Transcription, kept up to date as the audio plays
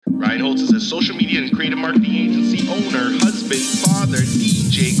Ryan Holtz is a social media and creative marketing agency owner, husband, father,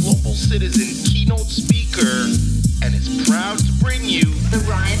 DJ, global citizen, keynote speaker, and is proud to bring you the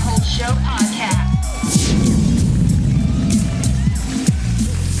Ryan Holtz Show podcast.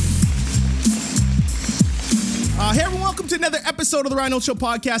 Hey everyone, welcome to another episode of the Ryan Holtz Show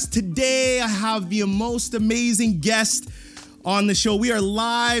podcast. Today I have the most amazing guest on the show. We are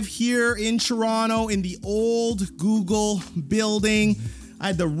live here in Toronto in the old Google building. I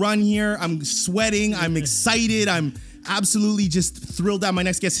had to run here. I'm sweating. I'm excited. I'm absolutely just thrilled at my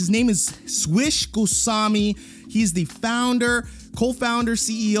next guest. His name is Swish Goswami. He's the founder, co-founder,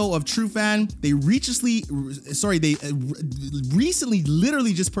 CEO of Trufan. They recently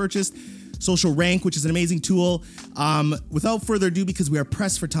literally just purchased Social Rank, which is an amazing tool. Without further ado, because we are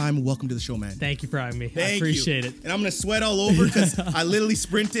pressed for time, welcome to the show, man. Thank you for having me. I Thank appreciate you. it. And I'm going to sweat all over because I literally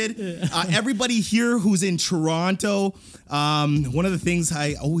sprinted. Everybody here who's in Toronto, one of the things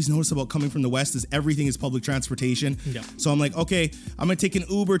I always notice about coming from the West is everything is public transportation. Yep. So I'm like, okay, I'm going to take an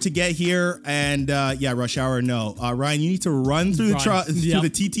Uber to get here. And rush hour, no. Ryan, you need to run through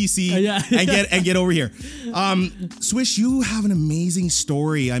the TTC and get over here. Swish, you have an amazing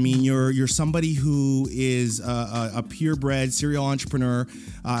story. I mean, you're somebody who is a purebred serial entrepreneur.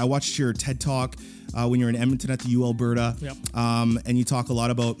 I watched your TED Talk when you're in Edmonton at the U Alberta. Yep. And you talk a lot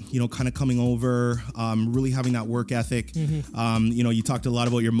about, kind of coming over, really having that work ethic. Mm-hmm. You talked a lot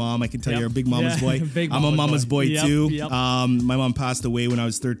about your mom. I can tell you're a big mama's boy. I'm a mama's boy too. Yep. My mom passed away when I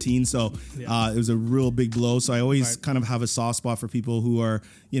was 13, so it was a real big blow. So I always kind of have a soft spot for people who are,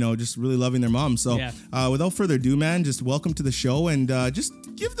 just really loving their mom. So without further ado, man, just welcome to the show and just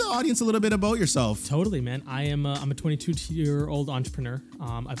give the audience a little bit about yourself. Totally, man. I'm a 22-year-old entrepreneur.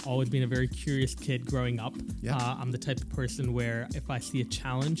 I've always been a very curious kid growing up. I'm the type of person where if I see a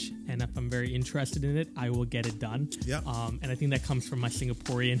challenge and if I'm very interested in it, I will get it done. And I think that comes from my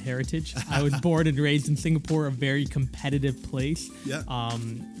Singaporean heritage. I was born and raised in Singapore, a very competitive place.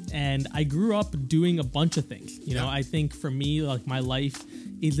 And I grew up doing a bunch of things. I think for me, like, my life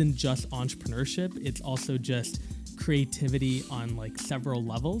isn't just entrepreneurship. It's also just creativity on like several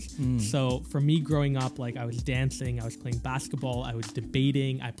levels. So for me growing up, like, I was dancing, I was playing basketball, I was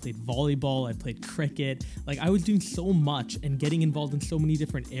debating, I played volleyball, I played cricket. Like, I was doing so much and getting involved in so many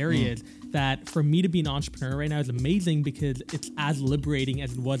different areas that for me to be an entrepreneur right now is amazing because it's as liberating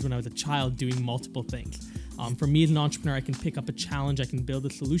as it was when I was a child doing multiple things. For me as an entrepreneur, I can pick up a challenge, I can build a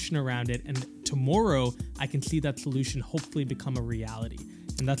solution around it, and tomorrow I can see that solution hopefully become a reality.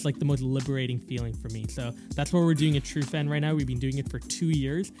 And that's like the most liberating feeling for me. So that's what we're doing at Trufan right now. We've been doing it for 2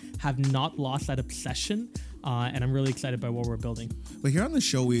 years, have not lost that obsession. And I'm really excited by what we're building. But here on the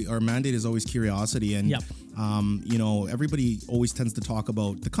show, our mandate is always curiosity. And, everybody always tends to talk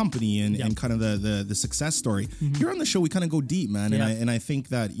about the company and kind of the success story. Here on the show, we kind of go deep, man. And I think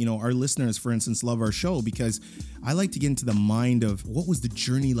that, our listeners, for instance, love our show because I like to get into the mind of what was the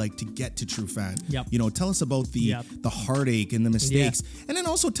journey like to get to Trufan. Tell us about the heartache and the mistakes. And then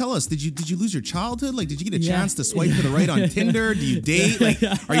also tell us, did you lose your childhood? Like, did you get a chance to swipe to the right on Tinder? Do you date? Like,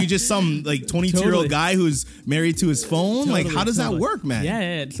 are you just some like 22-year-old guy who's married to his phone? Like, how does that work, man?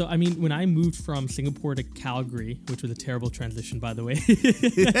 Yeah. So, I mean, when I moved from Singapore to Calgary, which was a terrible transition, by the way,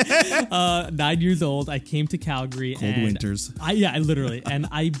 9 years old, I came to Calgary. Cold winters. I literally. And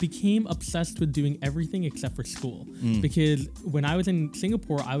I became obsessed with doing everything except for school. Because when I was in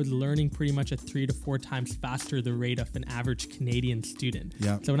Singapore, I was learning pretty much at 3 to 4 times faster the rate of an average Canadian student.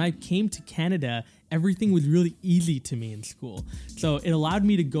 So when I came to Canada, everything was really easy to me in school. So it allowed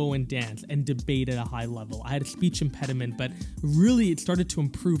me to go and dance and debate at a high level. I had a speech impediment, but really it started to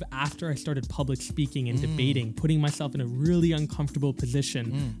improve after I started public speaking and debating, putting myself in a really uncomfortable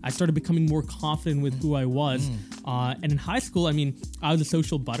position. I started becoming more confident with who I was. And in high school, I mean, I was a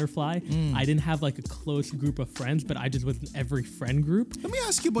social butterfly. I didn't have like a close group of friends, but I just was in every friend group. Let me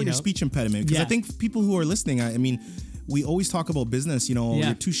ask you about your speech impediment, because I think people who are listening, I mean, we always talk about business,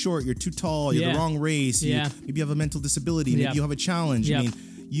 you're too short, you're too tall, you're the wrong race, maybe you have a mental disability, maybe you have a challenge. I mean,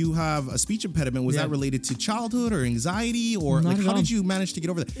 you have a speech impediment. Was that related to childhood or anxiety, or like how did you manage to get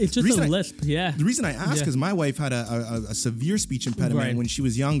over that? It's just a lisp. The reason I ask is my wife had a severe speech impediment when she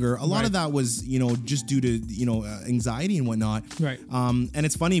was younger. A lot of that was just due to anxiety and whatnot. And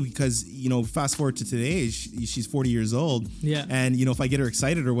it's funny because fast forward to today, she's 40 years old. And if I get her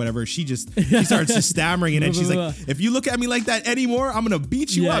excited or whatever, she starts just stammering and then she's like, if you look at me like that anymore, I'm gonna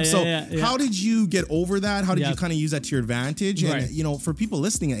beat you up. So how did you get over that? How did you kind of use that to your advantage? And for people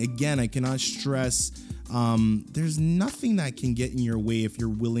listening, again, I cannot stress there's nothing that can get in your way if you're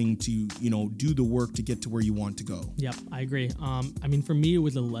willing to, do the work to get to where you want to go. Yep, I agree. I mean, for me, it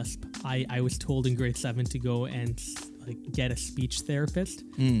was a lisp. I was told in grade 7 to go and get a speech therapist.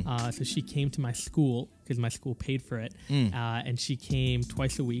 So she came to my school because my school paid for it. And she came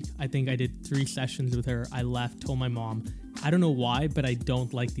twice a week. I think I did 3 sessions with her. I left, told my mom, I don't know why, but I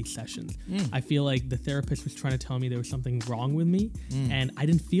don't like these sessions. I feel like the therapist was trying to tell me there was something wrong with me, and I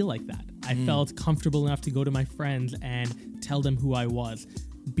didn't feel like that. I felt comfortable enough to go to my friends and tell them who I was,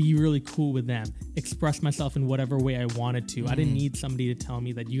 be really cool with them, express myself in whatever way I wanted to. I didn't need somebody to tell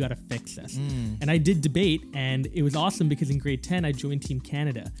me that you got to fix this. And I did debate, and it was awesome because in grade 10, I joined Team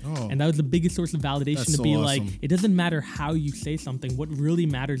Canada. And that was the biggest source of validation to be like, it doesn't matter how you say something. What really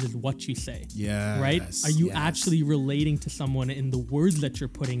matters is what you say. Right? Are you actually relating to someone in the words that you're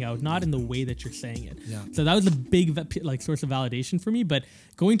putting out, not in the way that you're saying it? So that was a big source of validation for me. But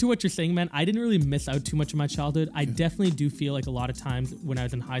going to what you're saying, man, I didn't really miss out too much of my childhood. I definitely do feel like a lot of times when I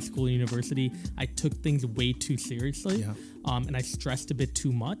was in high school and university, I took things way too seriously, and I stressed a bit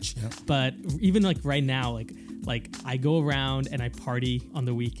too much. But even like right now, like I go around and I party on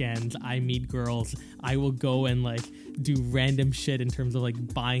the weekends. I meet girls. I will go and like do random shit in terms of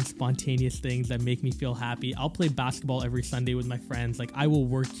like buying spontaneous things that make me feel happy. I'll play basketball every Sunday with my friends. Like I will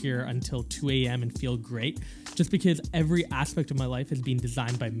work here until 2 a.m. and feel great, just because every aspect of my life has been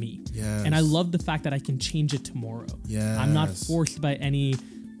designed by me. And I love the fact that I can change it tomorrow. I'm not forced by any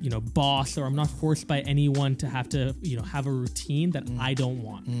boss, or I'm not forced by anyone to have to, have a routine that I don't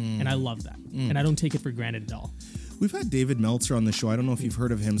want. And I love that. And I don't take it for granted at all. We've had David Meltzer on the show. I don't know if you've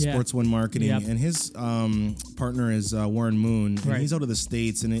heard of him, Sports One Marketing, and his partner is Warren Moon, and he's out of the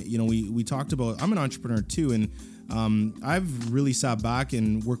States. And we talked about, I'm an entrepreneur too, and I've really sat back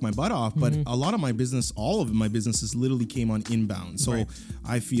and worked my butt off, but a lot of my business, all of my businesses literally came on inbound. So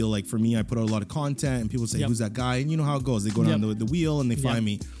I feel like for me, I put out a lot of content and people say, who's that guy? And you know how it goes. They go down the wheel and they find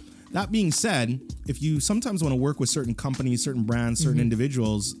me. That being said, if you sometimes want to work with certain companies, certain brands, certain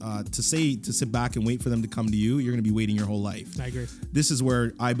individuals, to sit back and wait for them to come to you, you're going to be waiting your whole life. I agree. This is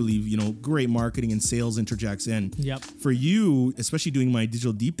where I believe, great marketing and sales interjects in. For you, especially doing my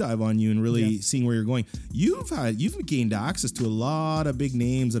digital deep dive on you and really seeing where you're going, you've gained access to a lot of big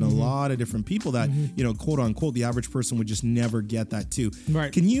names and a lot of different people that, quote unquote, the average person would just never get that too.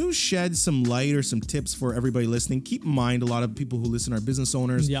 Can you shed some light or some tips for everybody listening? Keep in mind, a lot of people who listen are business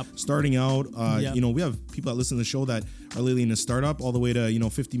owners. Starting out, we have people that listen to the show that are literally in a startup all the way to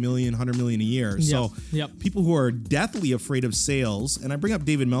 50 million, 100 million a year. So people who are deathly afraid of sales, and I bring up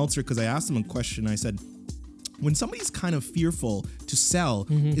David Meltzer because I asked him a question. I said, when somebody's kind of fearful to sell,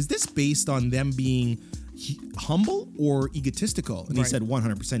 is this based on them being humble or egotistical? And he said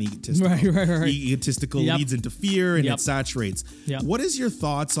 100% egotistical. Egotistical leads into fear and it saturates. What is your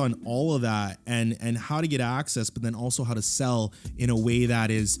thoughts on all of that and how to get access, but then also how to sell in a way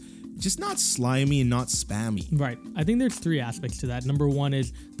that is just not slimy and not spammy? I think there's 3 aspects to that. Number 1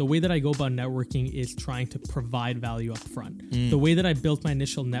 is the way that I go about networking is trying to provide value up front. The way that I built my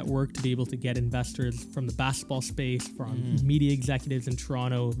initial network to be able to get investors from the basketball space, from media executives in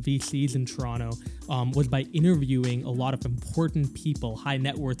Toronto, VCs in Toronto, was by interviewing a lot of important people, high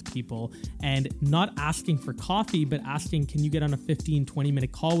net worth people, and not asking for coffee, but asking, can you get on a 15,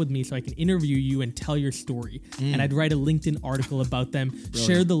 20-minute call with me so I can interview you and tell your story? And I'd write a LinkedIn article about them,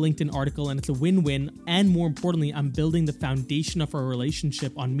 share the LinkedIn article, and it's a win-win. And more importantly, I'm building the foundation of our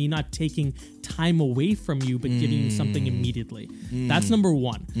relationship on me not taking time away from you, but giving you something immediately. That's number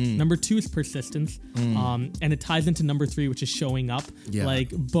 1. Number 2 is persistence. And it ties into number 3, which is showing up. Like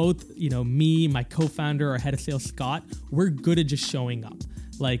both, me, my co-founder, our head of sales, Scott, we're good at just showing up.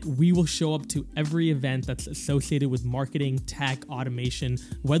 Like we will show up to every event that's associated with marketing, tech, automation,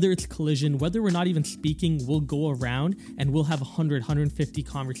 whether it's Collision, whether we're not even speaking, we'll go around and we'll have 100, 150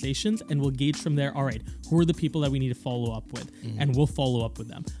 conversations and we'll gauge from there, all right, who are the people that we need to follow up with? And we'll follow up with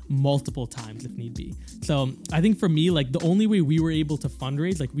them multiple times if need be. So I think for me, like the only way we were able to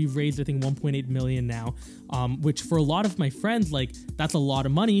fundraise, like we've raised, I think 1.8 million now, which for a lot of my friends, like that's a lot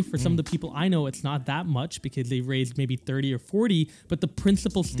of money. For some of the people I know, it's not that much because they raised maybe 30 or 40, but the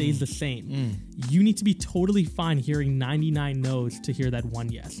principle stays the same. You need to be totally fine hearing 99 no's to hear that one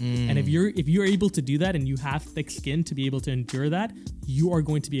yes. And if you're able to do that and you have thick skin to be able to endure that, you are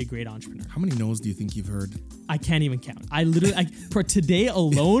going to be a great entrepreneur. How many no's do you think you've heard? I can't even count. I literally, for today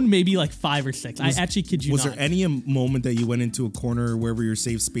alone, maybe like 5 or 6. I actually kid you not. Was there any moment that you went into a corner wherever your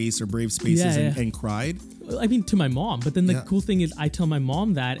safe space or brave spaces and cried? I mean, to my mom. But then the cool thing is I tell my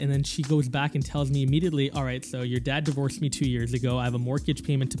mom that, and then she goes back and tells me immediately, all right, so your dad divorced me 2 years ago. I have a mortgage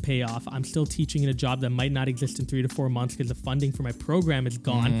payment to pay off. I'm still teaching in a job that might not exist in 3 to 4 months because the funding for my program is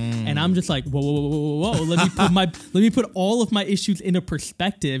gone. And I'm just like, whoa. Let me put all of my issues into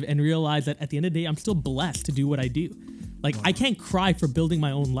perspective and realize that at the end of the day, I'm still blessed to do what I do. Like, I can't cry for building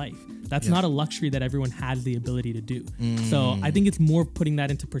my own life. That's not a luxury that everyone has the ability to do. So I think it's more putting that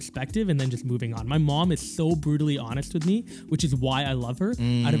into perspective and then just moving on. My mom is so brutally honest with me, which is why I love her.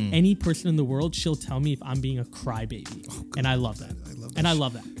 Out of any person in the world, she'll tell me if I'm being a crybaby. And I love that. I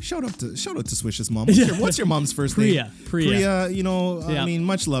love that. Shout out to Swish's mom. What's your mom's first name? Priya. You know, I mean,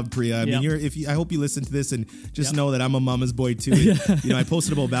 much love, Priya. I mean, I hope you listen to this and just know that I'm a mama's boy too. And, you know, I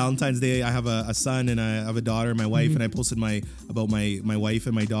posted about Valentine's Day. I have a son and I have a daughter, my wife, and I posted about my wife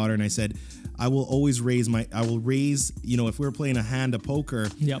and my daughter, and I said, I will raise, you know, if we're playing a hand of poker,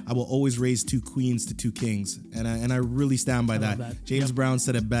 I will always raise 2 queens to 2 kings. And I really stand by that. James Brown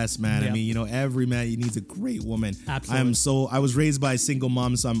said it best, man. I mean, you know, every man needs a great woman. Absolutely. I was raised by a single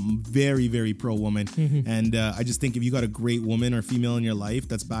mom, so I'm very, very pro woman. And I just think if you got a great woman or female in your life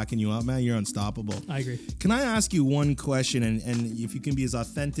that's backing you up, man, you're unstoppable. I agree. Can I ask you one question, and if you can be as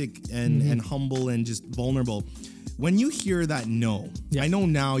authentic and humble and just vulnerable? When you hear that no, I know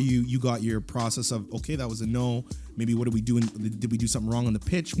now you got your process of, okay, that was a no. Maybe what did we do? Did we do something wrong on the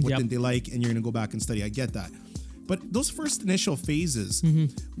pitch? What didn't they like? And you're going to go back and study. I get that. But those first initial phases,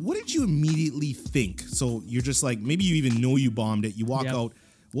 what did you immediately think? So you're just like, maybe you even know you bombed it. You walk out.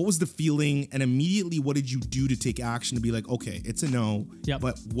 What was the feeling? And immediately, what did you do to take action to be like, okay, it's a no,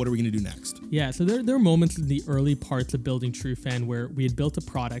 but what are we going to do next? Yeah, so there are moments in the early parts of building Trufan where we had built a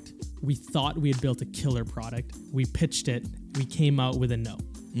product. We thought we had built a killer product. We pitched it. We came out with a no,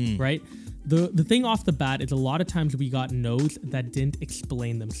 right? The thing off the bat is a lot of times we got no's that didn't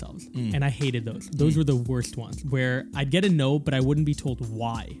explain themselves. And I hated those. Those were the worst ones, where I'd get a no, but I wouldn't be told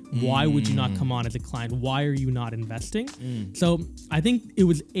why. Why would you not come on as a client? Why are you not investing? So I think it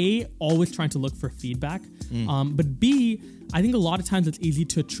was A, always trying to look for feedback. But B, I think a lot of times it's easy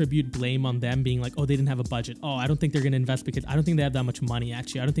to attribute blame on them being like, oh, they didn't have a budget. Oh, I don't think they're going to invest because I don't think they have that much money,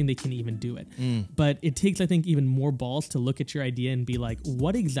 actually. I don't think they can even do it. But it takes, I think, even more balls to look at your idea and be like,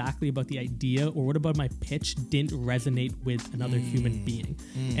 what exactly about the idea or what about my pitch didn't resonate with another human being?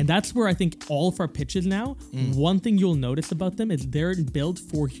 And that's where I think all of our pitches now, one thing you'll notice about them is they're built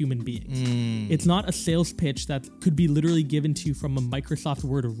for human beings. It's not a sales pitch that could be literally given to you from a Microsoft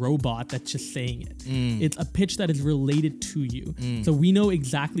Word robot that's just saying it. It's a pitch that is related to you. So we know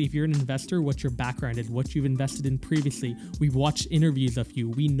exactly, if you're an investor, what your background is, what you've invested in previously. We've watched interviews of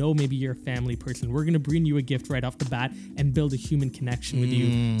you. We know maybe you're a family person. We're going to bring you a gift right off the bat and build a human connection with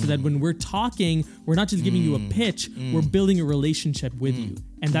you, so that when we're talking, we're not just giving you a pitch, we're building a relationship with you.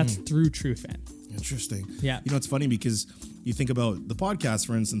 And that's through Trufan. Interesting. Yeah. You know, it's funny because you think about the podcast,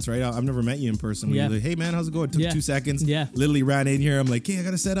 for instance, right? I've never met you in person. You're like, hey, man, how's it going? It took 2 seconds. Literally ran in here. I'm like, hey, I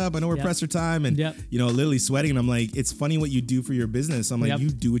got to set up. I know we're pressed for time. And, you know, literally sweating. And I'm like, it's funny what you do for your business. I'm like, you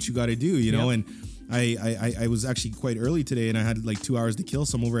do what you got to do, you know? And I was actually quite early today and I had like 2 hours to kill.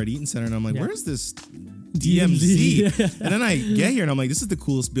 So I'm over at Eaton Center and I'm like, where's this DMZ? And then I get here and I'm like, this is the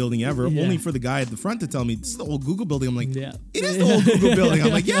coolest building ever. Only for the guy at the front to tell me, this is the old Google building. I'm like, it is the old Google building.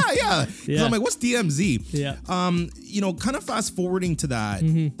 I'm like, yeah. So I'm like, what's DMZ? You know, kind of fast forwarding to that,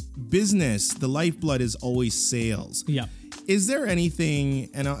 business, the lifeblood is always sales. Is there anything,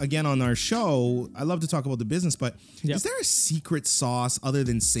 and again on our show, I love to talk about the business, but is there a secret sauce other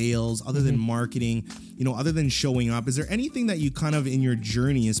than sales, other than marketing, you know, other than showing up? Is there anything that you kind of in your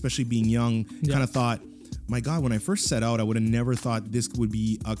journey, especially being young, kind of thought, my God, when I first set out, I would have never thought this would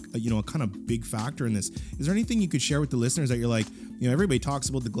be a kind of big factor in this. Is there anything you could share with the listeners that you're like, you know, everybody talks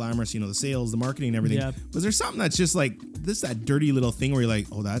about the glamorous, you know, the sales, the marketing and everything. Was there something that's just like that dirty little thing where you're like,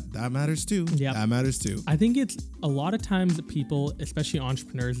 oh, that matters too. That matters too. I think it's a lot of times people, especially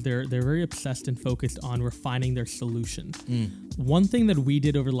entrepreneurs, they're very obsessed and focused on refining their solution. One thing that we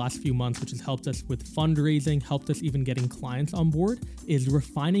did over the last few months, which has helped us with fundraising, helped us even getting clients on board, is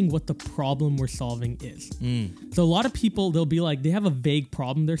refining what the problem we're solving is. So a lot of people, they'll be like, they have a vague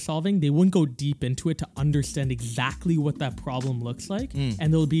problem they're solving. They wouldn't go deep into it to understand exactly what that problem looks like.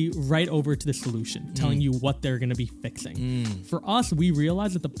 And they'll be right over to the solution, telling you what they're going to be fixing. For us, we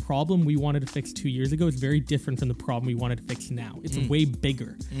realized that the problem we wanted to fix 2 years ago is very different from the problem we wanted to fix now. It's way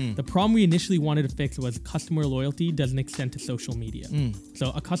bigger. The problem we initially wanted to fix was customer loyalty doesn't extend to social media.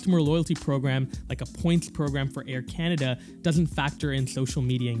 So a customer loyalty program, like a points program for Air Canada, doesn't factor in social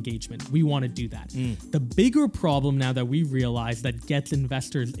media engagement. We want to do that. The bigger problem now that we realize that gets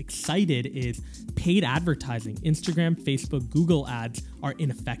investors excited is paid advertising. Instagram, Facebook, Google ads are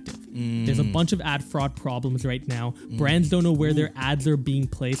ineffective. There's a bunch of ad fraud problems right now. Brands don't know where their ads are being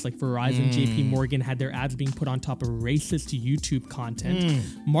placed. Like Verizon, JP Morgan had their ads being put on top of racist YouTube content.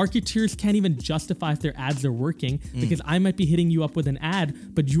 Marketeers can't even justify if their ads are working because I might be hitting you up with an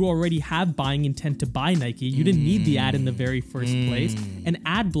ad, but you already have buying intent to buy Nike. You didn't need the ad in the very first place. And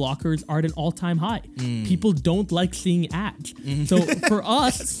ad blockers are at an all-time high. People don't like seeing ads. So for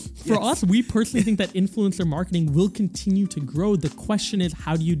us, we personally think that influencer marketing will continue to grow. The question is,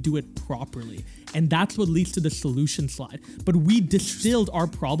 how do you do it properly? And that's what leads to the solution slide. But we distilled our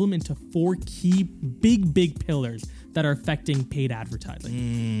problem into 4 key big pillars that are affecting paid advertising.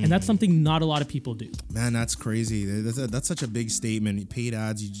 And that's something not a lot of people do. Man, that's crazy. That's such a big statement. Paid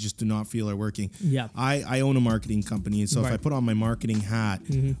ads, you just do not feel are working. Yeah. I own a marketing company. So if I put on my marketing hat,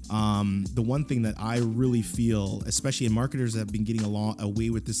 the one thing that I really feel, especially in marketers that have been getting away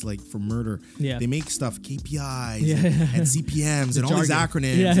with this, like for murder, they make stuff KPIs and CPMs and all these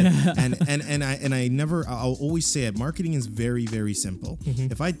acronyms. And I never, I'll always say it. Marketing is very, very simple.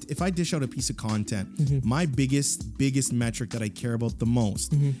 If I dish out a piece of content, my biggest metric that I care about the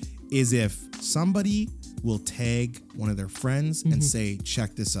most is if somebody will tag one of their friends and say,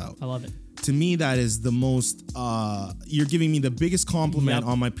 check this out. I love it. To me, that is the most, you're giving me the biggest compliment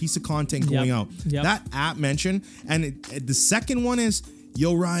on my piece of content going out. That app mention. And the second one is,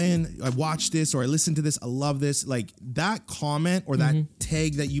 yo, Ryan, I watched this or I listened to this. I love this. Like that comment or that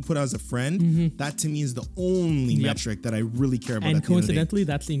tag that you put out as a friend, that to me is the only metric that I really care about. And coincidentally,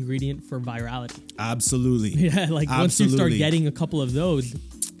 that's the ingredient for virality. Absolutely. Yeah, like once you start getting a couple of those,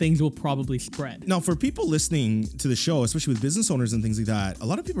 things will probably spread. Now, for people listening to the show, especially with business owners and things like that, a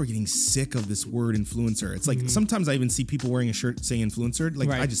lot of people are getting sick of this word influencer. It's like sometimes I even see people wearing a shirt saying influencer. Like,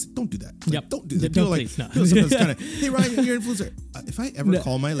 I just don't do that. Like, don't do that. People sometimes kind of, hey, Ryan, you're an influencer. If I ever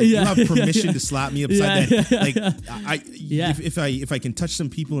call my, like, you have permission to slap me upside the head. Like, if I can touch some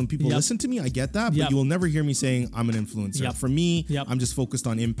people and people listen to me, I get that. But you will never hear me saying I'm an influencer. For me, I'm just focused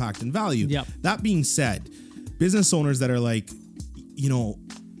on impact and value. That being said, business owners that are like, you know,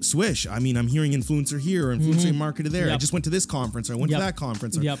 Swish, I mean, I'm hearing influencer here or influencer marketer there. I just went to this conference or I went to that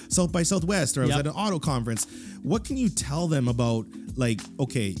conference or South by Southwest or I was at an auto conference. What can you tell them about, like,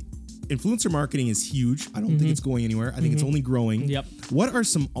 okay, influencer marketing is huge. I don't think it's going anywhere. I think it's only growing. What are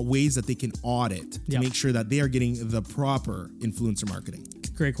some ways that they can audit to make sure that they are getting the proper influencer marketing?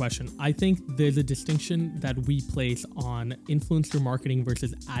 Great question. I think there's a distinction that we place on influencer marketing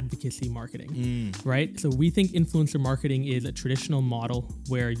versus advocacy marketing, right? So we think influencer marketing is a traditional model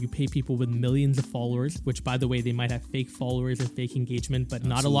where you pay people with millions of followers, which, by the way, they might have fake followers and fake engagement, but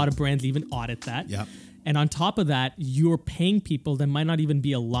not a lot of brands even audit that. And on top of that, you're paying people that might not even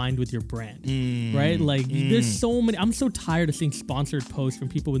be aligned with your brand, right? Like there's so many, I'm so tired of seeing sponsored posts from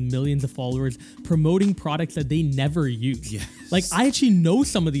people with millions of followers promoting products that they never use. Like I actually know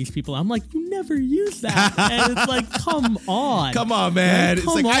some of these people. I'm like, you never use that. And it's like, come on. Come on, man. It's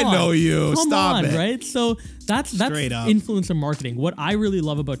like, I know you. Stop it. Right? So that's influencer marketing. What I really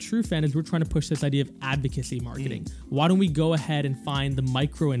love about Trufan is we're trying to push this idea of advocacy marketing. Why don't we go ahead and find the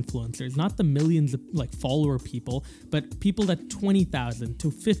micro influencers, not the millions of like follower people, but people that 20,000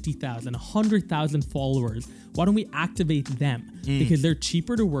 to 50,000, 100,000 followers. Why don't we activate them? Because they're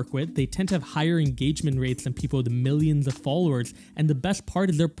cheaper to work with. They tend to have higher engagement rates than people with millions of followers. And the best part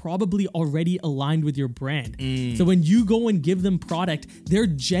is they're probably already aligned with your brand. So when you go and give them product, they're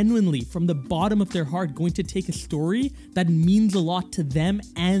genuinely, from the bottom of their heart, going to take a story that means a lot to them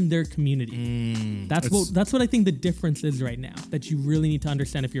and their community. That's what I think the difference is right now, that you really need to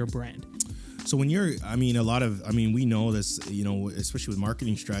understand if you're a brand. So when you're, we know this, you know, especially with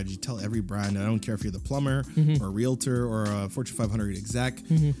marketing strategy, tell every brand, I don't care if you're the plumber or a realtor or a Fortune 500 exec,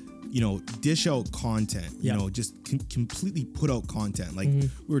 you know, dish out content, you know, just completely put out content. Like we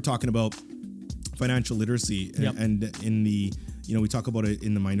were talking about financial literacy and in the, you know, we talk about it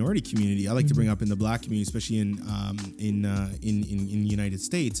in the minority community. I like to bring up in the black community, especially in the United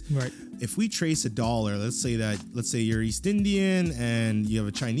States. Right. If we trace $1, let's say you're East Indian and you have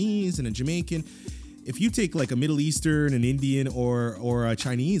a Chinese and a Jamaican. If you take like a Middle Eastern, an Indian, or a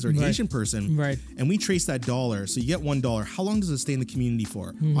Chinese or an Asian person, and we trace that $1, so you get $1, how long does it stay in the community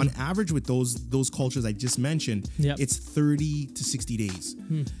for? On average, with those cultures I just mentioned, it's 30 to 60 days.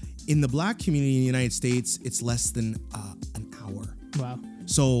 In the black community in the United States, it's less than an hour. Wow.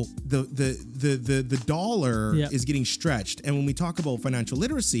 So the dollar is getting stretched. And when we talk about financial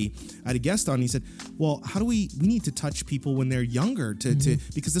literacy, I had a guest on, he said, well, how do we need to touch people when they're younger to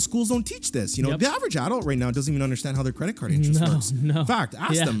because the schools don't teach this. You know, the average adult right now doesn't even understand how their credit card interest works. In fact,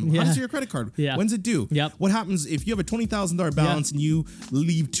 ask them, how does your credit card? When's it due? What happens if you have a $20,000 balance and you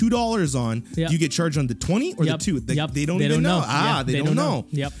leave $2 on, do you get charged on the 20 or the 2? They don't even know. They don't know.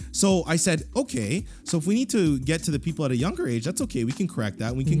 So I said, okay, so if we need to get to the people at a younger age, that's okay. We can correct correct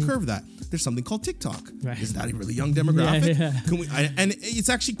that. We can curve that. There's something called TikTok. Right. Is that a really young demographic? Yeah. And it's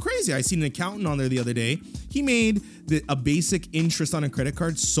actually crazy. I seen an accountant on there the other day. He made a basic interest on a credit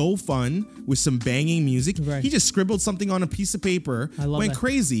card so fun with some banging music. Right. He just scribbled something on a piece of paper, went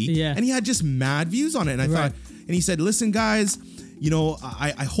crazy, and he had just mad views on it. And I thought, and he said, listen, guys,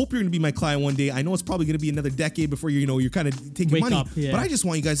 I hope you're going to be my client one day. I know it's probably going to be another decade before you're kind of taking money. Up, but I just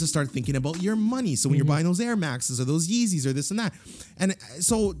want you guys to start thinking about your money. So when you're buying those Air Maxes or those Yeezys or this and that. And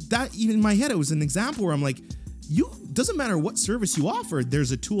so that, even in my head, it was an example where I'm like, doesn't matter what service you offer,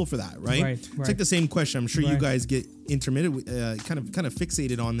 there's a tool for that, right? It's like the same question. I'm sure you guys get intermittent, kind of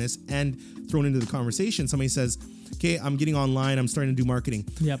fixated on this and thrown into the conversation. Somebody says, okay, I'm getting online. I'm starting to do marketing.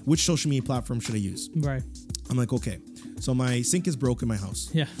 Yep. Which social media platform should I use? Right. I'm like, okay, so my sink is broke in my house.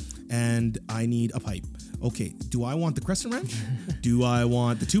 Yeah. And I need a pipe. Okay, do I want the crescent wrench? Do I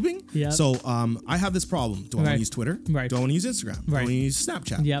want the tubing? Yeah. So I have this problem. Do I want to use Twitter? Right. Do I want to use Instagram? Do I want to use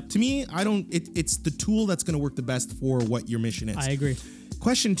Snapchat? Yep. To me, I don't. It's the tool that's going to work the best for what your mission is. I agree.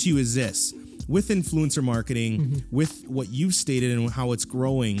 Question to you is this: with influencer marketing, with what you've stated and how it's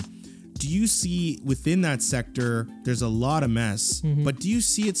growing, do you see within that sector there's a lot of mess, but do you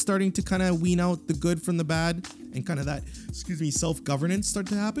see it starting to kind of wean out the good from the bad and kind of that, self-governance start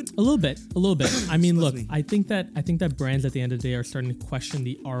to happen? A little bit. I mean, look, I think that brands at the end of the day are starting to question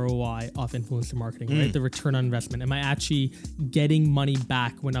the ROI of influencer marketing, right? The return on investment. Am I actually getting money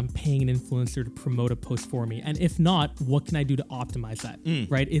back when I'm paying an influencer to promote a post for me? And if not, what can I do to optimize that,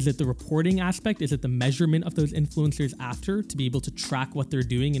 right? Is it the reporting aspect? Is it the measurement of those influencers after to be able to track what they're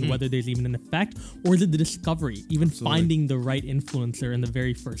doing and whether there's even an effect? Or is it the discovery, even finding the right influencer in the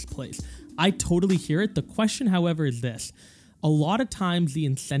very first place? I totally hear it. The question, however, is this. A lot of times the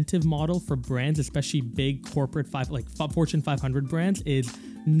incentive model for brands, especially big corporate Fortune 500 brands, is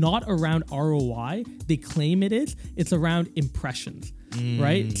not around ROI. They claim it is. It's around impressions,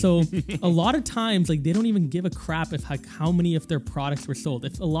 right? So a lot of times, they don't even give a crap if how many of their products were sold.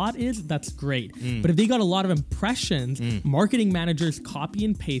 If a lot is, that's great. But if they got a lot of impressions, marketing managers copy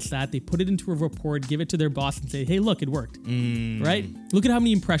and paste that. They put it into a report, give it to their boss, and say, "Hey, look, it worked." Right? Look at how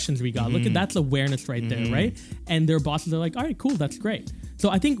many impressions we got. Look at that's awareness right there, right? And their bosses are like, "All right, cool, that's great." So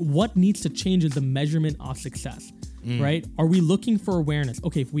I think what needs to change is the measurement of success. Right? Are we looking for awareness?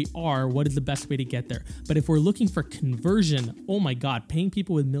 Okay, if we are, what is the best way to get there? But if we're looking for conversion, oh my God, paying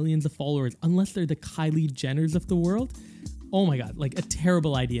people with millions of followers, unless they're the Kylie Jenners of the world, oh my God, a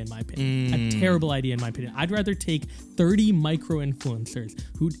terrible idea in my opinion. A terrible idea in my opinion. I'd rather take 30 micro influencers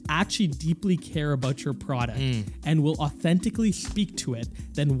who actually deeply care about your product and will authentically speak to it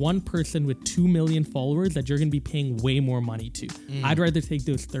than one person with 2 million followers that you're going to be paying way more money to. I'd rather take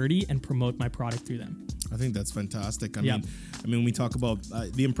those 30 and promote my product through them. I think that's fantastic. I mean, when we talk about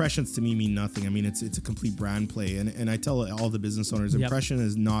the impressions, to me mean nothing. I mean, it's a complete brand play, and I tell all the business owners, impression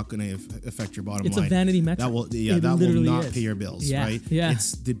is not going to affect your bottom line. It's a vanity metric. That will not pay your bills, right? Yeah.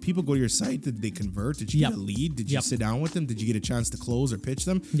 Did people go to your site? Did they convert? Did you get a lead? Did you sit down with them? Did you get a chance to close or pitch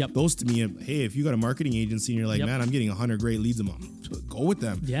them? Those to me, hey, if you got a marketing agency and you're like, man, I'm getting 100 great leads a month, go with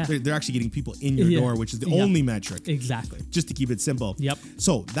them. Yeah. They're actually getting people in your door, which is the only metric. Exactly. Just to keep it simple.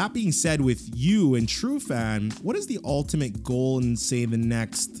 So that being said, with you and Trufan, what is the ultimate goal in, say, the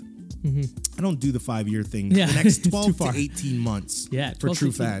next, I don't do the 5-year thing, the next 12 to 18 months for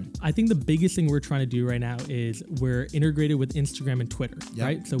Trufan? I think the biggest thing we're trying to do right now is we're integrated with Instagram and Twitter,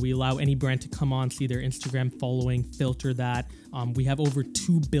 right? So we allow any brand to come on, see their Instagram following, filter that. We have over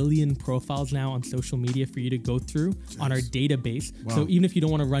 2 billion profiles now on social media for you to go through on our database. Wow. So even if you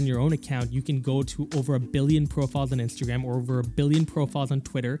don't want to run your own account, you can go to over 1 billion profiles on Instagram or over 1 billion profiles on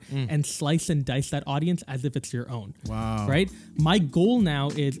Twitter and slice and dice that audience as if it's your own. Wow. Right? My goal now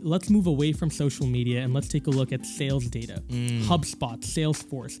is let's move away from social media and let's take a look at sales data, HubSpot,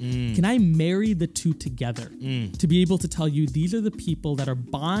 Salesforce. Can I marry the two together to be able to tell you these are the people that are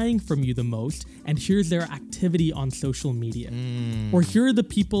buying from you the most and here's their activity on social media? Or here are the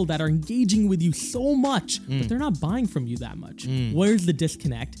people that are engaging with you so much, but they're not buying from you that much. Where's the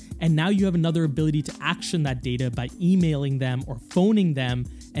disconnect? And now you have another ability to action that data by emailing them or phoning them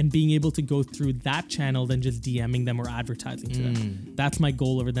and being able to go through that channel than just DMing them or advertising to them. That's my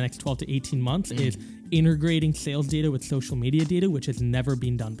goal over the next 12 to 18 months is integrating sales data with social media data, which has never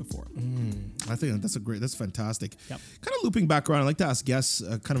been done before. I think that's fantastic. Kind of looping back around, I like to ask guests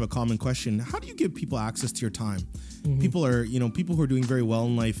kind of a common question. How do you give people access to your time? People are, people who are doing very well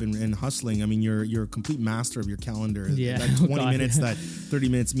in life and hustling. I mean, you're a complete master of your calendar. That 20 minutes, that 30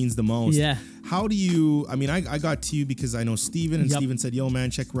 minutes means the most. How do you, I got to you because I know Steven and Steven said, yo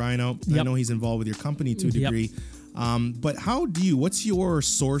man, check Ryan out. I know he's involved with your company to a degree. But what's your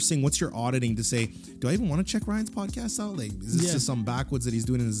sourcing? What's your auditing to say, do I even want to check Ryan's podcast out? Like, is this just some backwoods that he's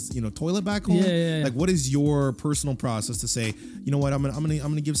doing in his, toilet back home? Like, what is your personal process to say, you know what, I'm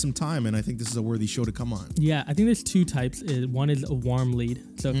gonna give some time, and I think this is a worthy show to come on? Yeah, I think there's two types. One is a warm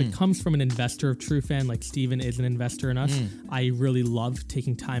lead. So if it comes from an investor of Trufan, like Steven is an investor in us, I really love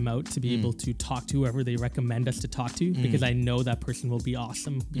taking time out to be able to talk to whoever they recommend us to talk to, because I know that person will be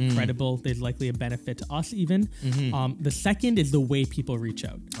awesome, be credible. There's likely a benefit to us even. The second is the way people reach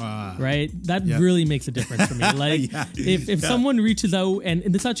out, right? That really makes a difference for me. Like if someone reaches out, and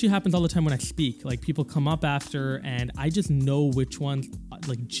this actually happens all the time when I speak, like people come up after and I just know which ones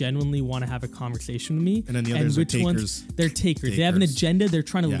like genuinely want to have a conversation with me, and then the others are takers. They're takers. They have an agenda. They're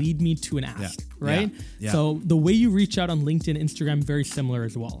trying to lead me to an ask, right? So the way you reach out on LinkedIn, Instagram, very similar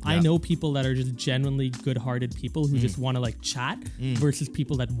as well. I know people that are just genuinely good-hearted people who just want to like chat versus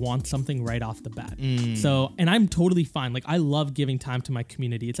people that want something right off the bat. So, and I'm totally fine. Like I love giving time to my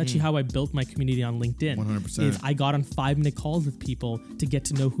community. It's actually how I built my community on LinkedIn. 100%. Is I got on 5-minute calls with people to get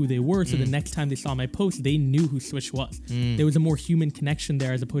to know who they were. So the next time they saw my post, they knew who Swish was. There was a more human connection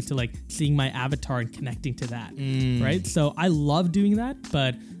there as opposed to like seeing my avatar and connecting to that. Right. So I love doing that.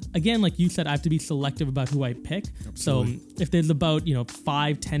 But again, like you said, I have to be selective about who I pick. Absolutely. So if there's about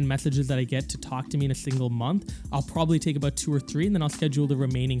 5-10 messages that I get to talk to me in a single month, I'll probably take about 2 or 3, and then I'll schedule the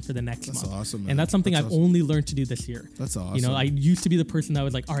remaining for the next month. That's awesome, man. And that's something I've only learned to do this year. That's awesome. I used to be the person that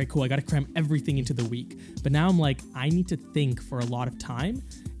was like, all right, cool, I got to cram everything into the week. But now I'm like, I need to think for a lot of time.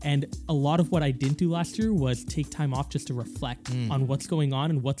 And a lot of what I didn't do last year was take time off just to reflect on what's going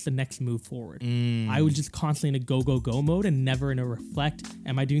on and what's the next move forward. I was just constantly in a go, go, go mode and never in a reflect.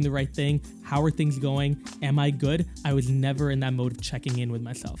 Am I doing the right thing? How are things going? Am I good? I was never in that mode of checking in with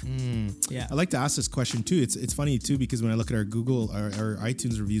myself. Yeah. I like to ask this question too. It's funny too, because when I look at our Google, our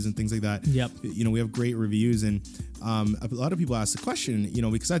iTunes reviews and things like that, we have great reviews, and a lot of people ask the question,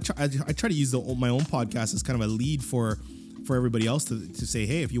 because I try to use my own podcast as kind of a lead for everybody else to say,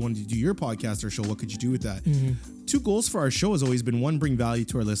 hey, if you wanted to do your podcast or show, what could you do with that? 2 goals for our show has always been, 1, bring value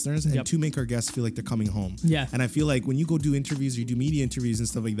to our listeners, and 2, make our guests feel like they're coming home. Yeah. And I feel like when you go do interviews or you do media interviews and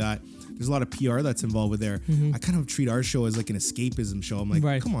stuff like that, there's a lot of PR that's involved with there. I kind of treat our show as like an escapism show. I'm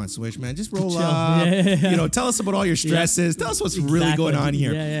like, come on, Swish, man, just roll up. Tell us about all your stresses. Tell us what's really going on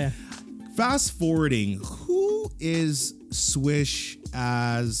here. Fast forwarding, who is Swish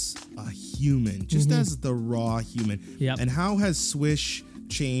as a human, just as the raw human? And how has Swish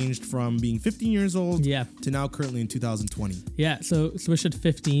changed from being 15 years old to now currently in 2020? So Swish at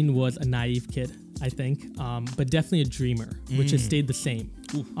 15 was a naive kid, I think, but definitely a dreamer, which has stayed the same.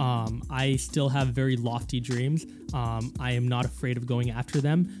 I still have very lofty dreams. I am not afraid of going after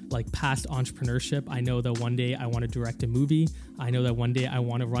them. Like past entrepreneurship, I know that one day I want to direct a movie. I know that one day I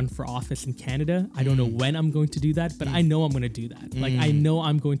want to run for office in Canada. I don't know when I'm going to do that, but I know I'm going to do that. Like I know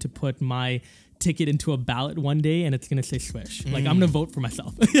I'm going to put my ticket into a ballot one day and it's going to say Swish. Like I'm going to vote for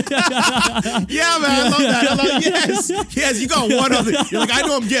myself. Yeah, man. I love that. Yes. You got one of it. You're like, I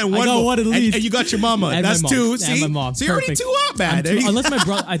know I'm getting one. I got one at least. And you got your mama. And that's my mom. 2. And see? my mom. So you're already 2 up, man. Unless my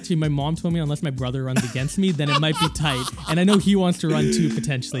brother, actually, my mom told me unless my brother runs against me, then it might be tight. And I know he wants to run too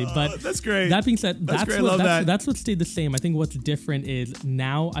potentially. But that's great. That being said, that's what stayed the same. I think what's different is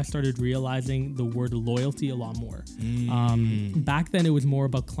now I started realizing the word loyalty a lot more. Back then it was more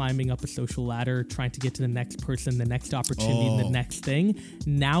about climbing up a social ladder, trying to get to the next person, the next opportunity, and the next thing.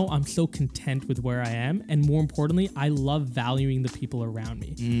 Now I'm so content with where I am, and more importantly, I love valuing the people around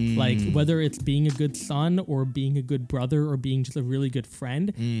me. Like whether it's being a good son or being a good brother or being just a really good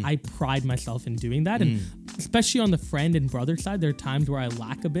friend, I pride myself in doing that. And especially on the friend and brother side, there are times where I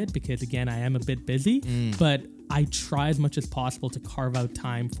lack a bit because again, I am a bit busy, but I try as much as possible to carve out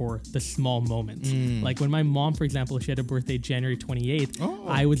time for the small moments. Like when my mom, for example, she had a birthday January 28th,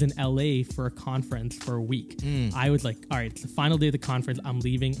 I was in LA for a conference for a week. I was like, all right, it's the final day of the conference. I'm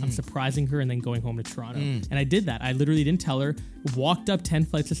leaving. I'm surprising her and then going home to Toronto. And I did that. I literally didn't tell her, walked up 10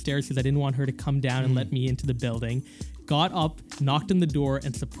 flights of stairs because I didn't want her to come down and let me into the building. Got up, knocked on the door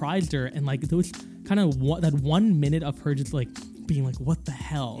and surprised her. And like those kind of that 1 minute of her just like being like, what the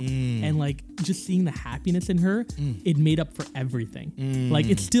hell? And like just seeing the happiness in her, it made up for everything. Like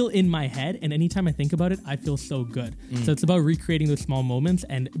it's still in my head, and anytime I think about it, I feel so good. So it's about recreating those small moments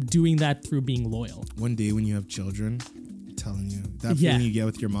and doing that through being loyal. One day when you have children, I'm telling you, that feeling you get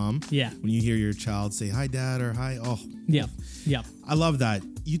with your mom, when you hear your child say hi dad or hi, I love that.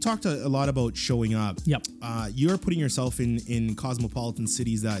 You talked a lot about showing up. You're putting yourself in cosmopolitan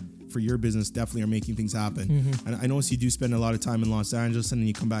cities that for your business definitely are making things happen. And I notice you do spend a lot of time in Los Angeles and then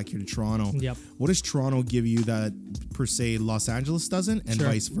you come back here to Toronto. What does Toronto give you that per se Los Angeles doesn't, and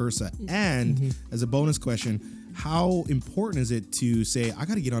vice versa? And as a bonus question, how important is it to say, I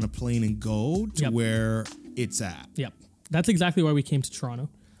got to get on a plane and go to where it's at? Yep. That's exactly why we came to Toronto.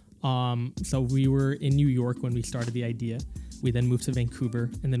 So we were in New York when we started the idea. We then moved to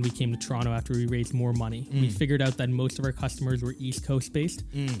Vancouver, and then we came to Toronto after we raised more money. We figured out that most of our customers were East Coast based.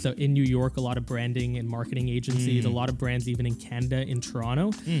 So in New York, a lot of branding and marketing agencies, a lot of brands even in Canada, in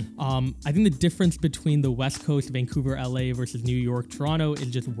Toronto. I think the difference between the West Coast, Vancouver, LA versus New York, Toronto is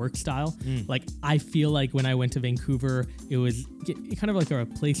just work style. Like I feel like when I went to Vancouver, it was kind of like a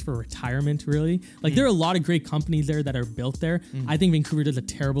place for retirement, really. Like there are a lot of great companies there that are built there. I think Vancouver does a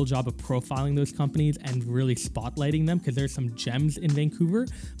terrible job of profiling those companies and really spotlighting them because there's some gems in Vancouver,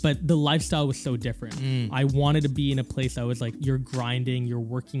 but the lifestyle was so different. I wanted to be in a place that was like, you're grinding, you're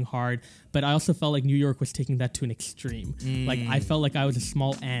working hard, but I also felt like New York was taking that to an extreme. Like I felt like I was a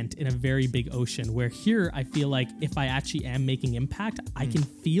small ant in a very big ocean, where here I feel like if I actually am making impact, I can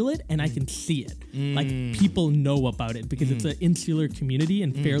feel it and I can see it. Like people know about it because it's an insular community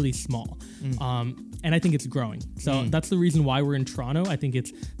and fairly small. And I think it's growing. So that's the reason why we're in Toronto. I think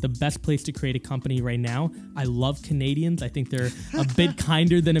it's the best place to create a company right now. I love Canadians. I think they're a bit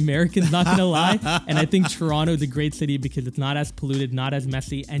kinder than Americans, not gonna lie. And I think Toronto is a great city because it's not as polluted, not as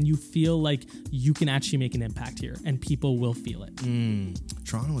messy, and you feel like you can actually make an impact here and people will feel it.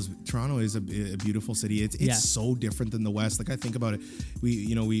 Toronto is a beautiful city. It's so different than the West. Like I think about it,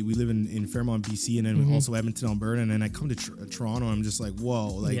 we live in Fairmont, BC, and then also Edmonton, Alberta, and then I come to Toronto and I'm just like, whoa,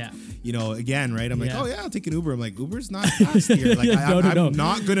 like again, right? I'm like, oh yeah, I'll take an Uber. I'm like, Uber's not fast here. Like I'm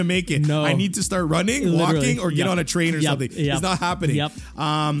not gonna make it. No. I need to start running, walking, or get on a train or something. It's not happening.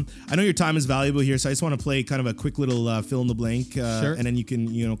 I know your time is valuable here, so I just want to play kind of a quick little fill in the blank, and then you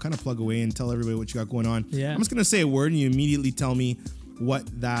can kind of plug away and tell everybody what you got going on. I'm just gonna say a word and you immediately tell me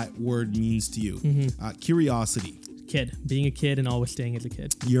what that word means to you. Curiosity. Kid. Being a kid and always staying as a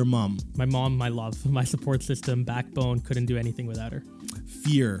kid. Your mom. My mom, my love, my support system, backbone. Couldn't do anything without her.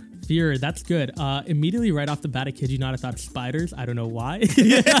 Fear. That's good. Immediately right off the bat, I kid you not, I thought of spiders. I don't know why.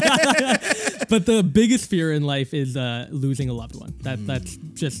 But the biggest fear in life is losing a loved one. That's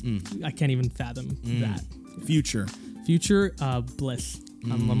just, I can't even fathom that. Future, bliss.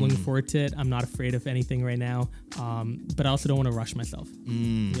 I'm looking forward to it. I'm not afraid of anything right now, but I also don't want to rush myself.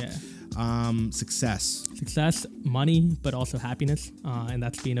 Success, money, but also happiness, and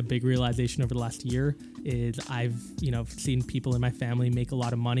that's been a big realization over the last year. Is I've seen people in my family make a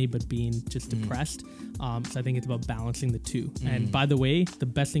lot of money but being just depressed. So I think it's about balancing the two. And by the way, the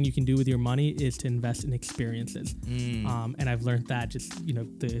best thing you can do with your money is to invest in experiences. And I've learned that just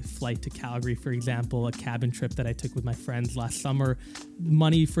the flight to Calgary, for example, a cabin trip that I took with my friends last summer.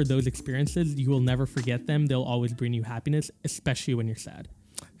 Money for those experiences, you will never forget them. They'll always bring you happiness, especially when you're sad.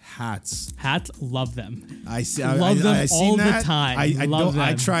 Hats, love them. I see. Love them all that. the time. I love them.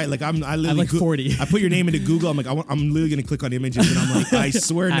 I try. Like I literally like 40. I put your name into Google. I'm like, I'm literally gonna click on images, and I'm like, I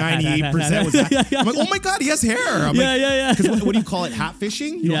swear 98% was that. I'm like, oh my god, he has hair. I'm like, because what do you call it? Hat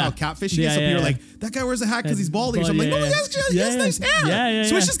fishing. You know how catfishing is. So people are like, that guy wears a hat because he's balding. So I'm like, no, he has nice hair.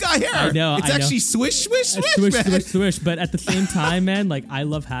 Swish has got hair. I know. It's actually swish, swish. But at the same time, man, like I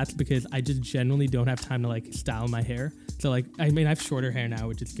love hats because I just genuinely don't have time to like style my hair. So like, I mean, I have shorter hair now,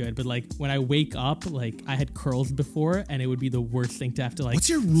 which is good. But like when I wake up, like I had curls before, and it would be the worst thing to have to like. What's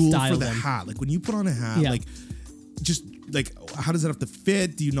your rule for the them. hat? Like when you put on a hat, like just like how does it have to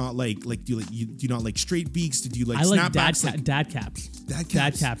fit? Do you not like do you not like straight beaks? Do you like snapbacks? I like dad caps.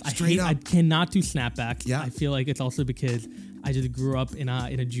 Dad caps. I cannot do snapbacks. Yeah. I feel like it's also because I just grew up in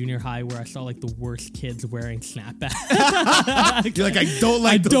a junior high where I saw like the worst kids wearing snapbacks. You're like, I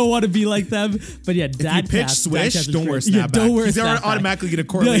don't want to be like them. But yeah, dad if you pitch caps, Swish, don't wear snapbacks. Don't wear they're automatically going to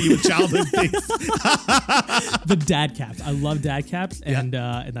correlate you with childhood things. But dad caps. I love dad caps, and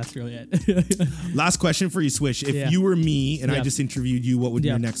that's really it. Last question for you, Swish. If you were me and I just interviewed you, what would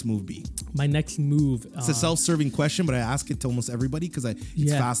your next move be? My next move. It's a self-serving question, but I ask it to almost everybody because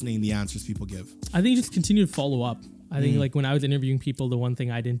it's fascinating the answers people give. I think just continue to follow up. I think like when I was interviewing people, the one thing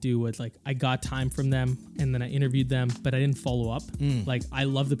I didn't do was like I got time from them and then I interviewed them, but I didn't follow up. Like I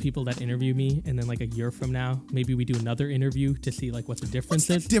love the people that interview me, and then like a year from now, maybe we do another interview to see like what the difference is.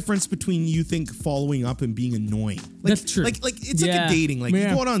 What's the difference between you think following up and being annoying? Like, that's true. Like it's like a dating. Like you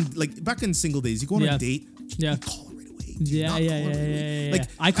go on like back in single days, you go on a date, you call her right away. Yeah. Like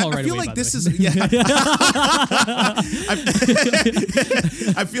I call right away. I feel like this is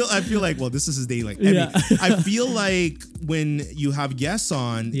I feel like this is his dating. Like I feel like when you have guests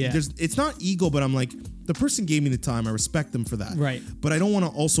on, it's not ego, but I'm like, the person gave me the time. I respect them for that. Right. But I don't want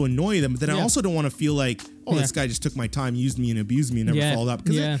to also annoy them. But then I also don't want to feel like, this guy just took my time, used me and abused me and never followed up.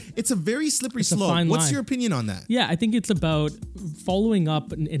 Because it's a very slippery slope. What's your opinion on that? Yeah, I think it's about following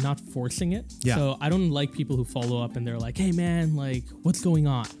up and not forcing it. Yeah. So I don't like people who follow up and they're like, hey man, like what's going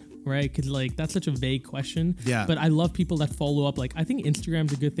on? Right? Because like that's such a vague question. Yeah. But I love people that follow up. Like I think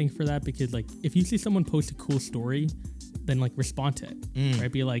Instagram's a good thing for that because like if you see someone post a cool story, then like respond to it,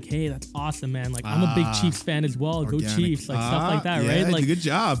 right? Be like, hey, that's awesome, man. Like I'm a big Chiefs fan as well. Organic. Go Chiefs, like stuff like that, right? Like good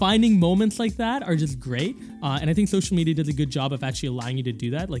job. Finding moments like that are just great. And I think social media does a good job of actually allowing you to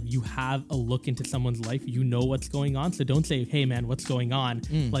do that. Like you have a look into someone's life, you know what's going on. So don't say, hey man, what's going on?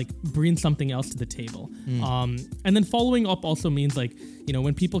 Like bring something else to the table. And then following up also means like, you know,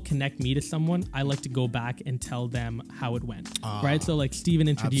 when people connect me to someone, I like to go back and tell them how it went, right? So like Steven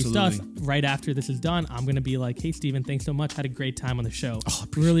introduced us. Right after this is done, I'm going to be like, hey Steven, thanks so much. Had a great time on the show.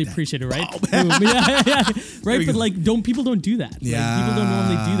 Really appreciate it, right? Right? But like, people don't do that. Yeah. Like, people don't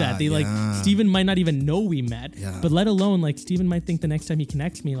normally do that. They like, Steven might not even know we met, but let alone like Steven might think the next time he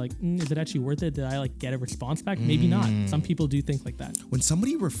connects me, like, is it actually worth it? Did I like get a response back? Maybe not. Some people do think like that. When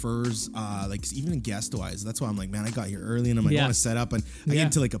somebody refers, like even guest wise, that's why I'm like, man, I got here early and I'm like, I want to set up and I get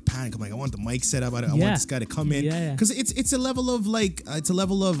into like a panic. I'm like, I want the mic set up. I want this guy to come in. Because it's a level of like, I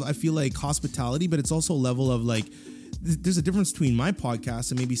feel like hospitality, but it's also a level of like, there's a difference between my podcast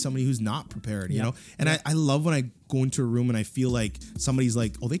and maybe somebody who's not prepared, you know? And I love when I go into a room and I feel like somebody's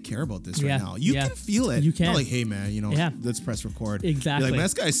like, oh, they care about this right now. You can feel it. You can. Not like, hey man, you know, let's press record. Exactly. You're like, man,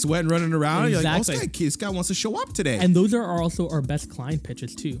 this guy's sweating, running around. You're like, oh, this guy wants to show up today. And those are also our best client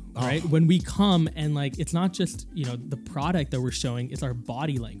pitches too, right? When we come and like, it's not just, you know, the product that we're showing, it's our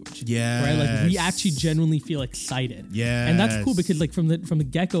body language. Yeah. Right? Like we actually genuinely feel excited. Yeah. And that's cool because like from the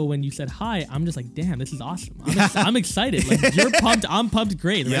get-go when you said hi, I'm just like, damn, this is awesome. I'm excited. Like you're pumped, I'm pumped,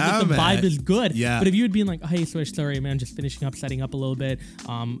 great. Right? Yeah, like, the vibe is good. Yeah. But if you had been like, oh, hey, Swish, sorry, man, just finishing up, setting up a little bit.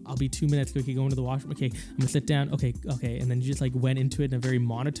 I'll be 2 minutes. Okay, going to the washroom. Okay, I'm gonna sit down. Okay. And then you just like went into it in a very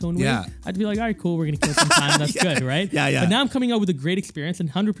monotone way. I'd be like, all right, cool. We're gonna kill some time. That's good, right? Yeah. But now I'm coming out with a great experience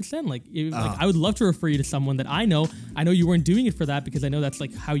and 100%. Like I would love to refer you to someone that I know. I know you weren't doing it for that because I know that's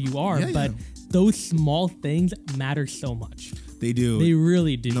like how you are. But those small things matter so much. They do. They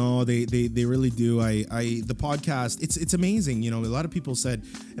really do. No, they really do. The podcast, it's amazing. You know, a lot of people said,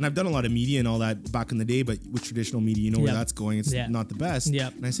 and I've done a lot of media and all that back in the day, but with traditional media, you know where that's going. It's not the best.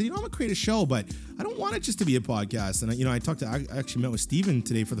 Yep. And I said, you know, I'm gonna create a show, but I don't want it just to be a podcast. And I actually met with Steven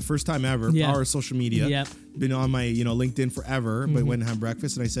today for the first time ever. Power of social media. Yep. Been on my LinkedIn forever, but went and had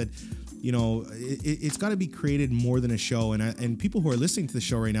breakfast, and I said, you know, it's got to be created more than a show. And people who are listening to the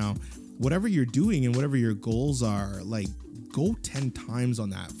show right now, whatever you're doing and whatever your goals are, like, go 10 times on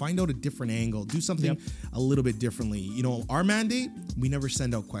that. Find out a different angle. Do something a little bit differently. You know, our mandate, we never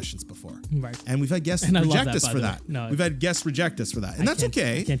send out questions before. Right. And we've had guests reject us for that. No, we've had guests reject us for that. And that's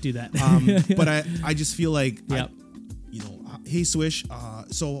okay. I can't do that. But I just feel like, hey Swish,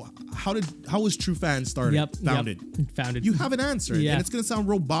 so how was Trufan started? Founded. You have an answer, and it's going to sound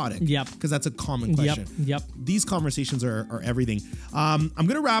robotic. Because that's a common question. These conversations are everything. I'm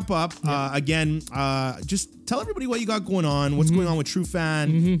going to wrap up again. Just tell everybody what you got going on, what's going on with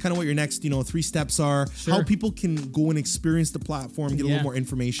Trufan, kind of what your next 3 steps are, how people can go and experience the platform, get a little more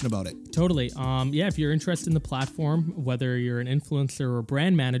information about it. Totally. If you're interested in the platform, whether you're an influencer or a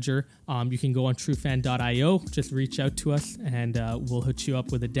brand manager, you can go on trufan.io. Just reach out to us and we'll hook you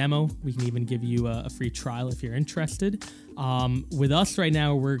up with a demo. We can even give you a free trial if you're interested. With us right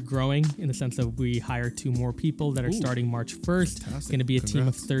now, we're growing in the sense that we hire 2 more people that are starting March 1st. It's going to be a team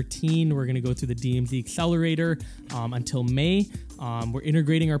of 13. We're going to go through the DMZ Accelerator until May. We're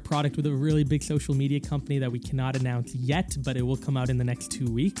integrating our product with a really big social media company that we cannot announce yet, but it will come out in the next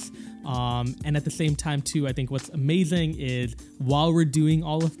 2 weeks. And at the same time, too, I think what's amazing is while we're doing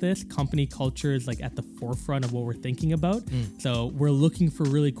all of this, company culture is like at the forefront of what we're thinking about. So we're looking for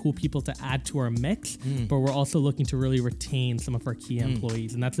really cool people to add to our mix, but we're also looking to really retain some of our key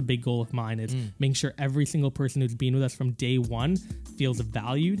employees. And that's a big goal of mine is making sure every single person who's been with us from day one feels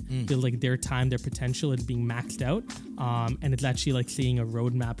valued, feels like their time, their potential is being maxed out. And it's actually like seeing a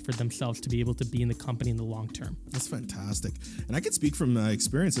roadmap for themselves to be able to be in the company in the long term. That's fantastic. And I can speak from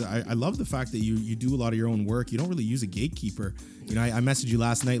experience. I love the fact that you do a lot of your own work. You don't really use a gatekeeper. You know, I messaged you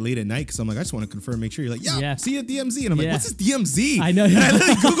last night late at night because I'm like, I just want to confirm, make sure. You're like, see you at DMZ. And I'm like, what's this DMZ? I know. And I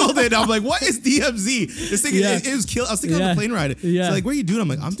literally Googled it. And I'm like, what is DMZ? This thing, it was kill. I was thinking check out the plane ride. Yeah. So like, where are you doing? I'm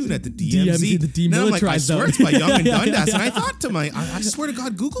like, I'm doing it at the DMZ. The demilitarized. And I'm like, I swear it's by Young and Dundas. Yeah. And I thought to I swear to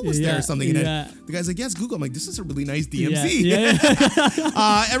God, Google was there or something. And then the guy's like, yes, Google. I'm like, this is a really nice DMZ.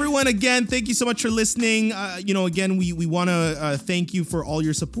 Everyone, again, thank you so much for listening. Again, we want to thank you for all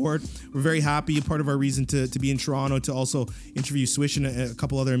your support. We're very happy. Part of our reason to be in Toronto to also interview Swish and a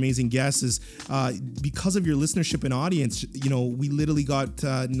couple other amazing guests is because of your listenership and audience. We literally got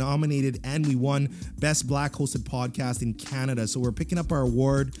nominated and we won Best Black Hosted Podcast in Canada. So we're picking up our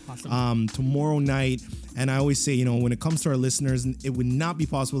award tomorrow night. And I always say, when it comes to our listeners, it would not be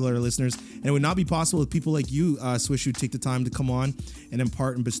possible with our listeners, and it would not be possible with people like you, Swish, who take the time to come on and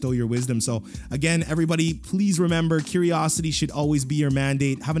impart and bestow your wisdom. So again, everybody, please remember, curiosity should always be your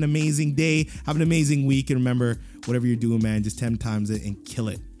mandate. Have an amazing day. Have an amazing week. And remember, whatever you're doing, man, just 10 times it and kill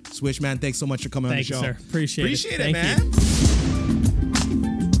it. Swish, man, thanks so much for coming on the show. Thank you, sir. Appreciate it. Appreciate it, man.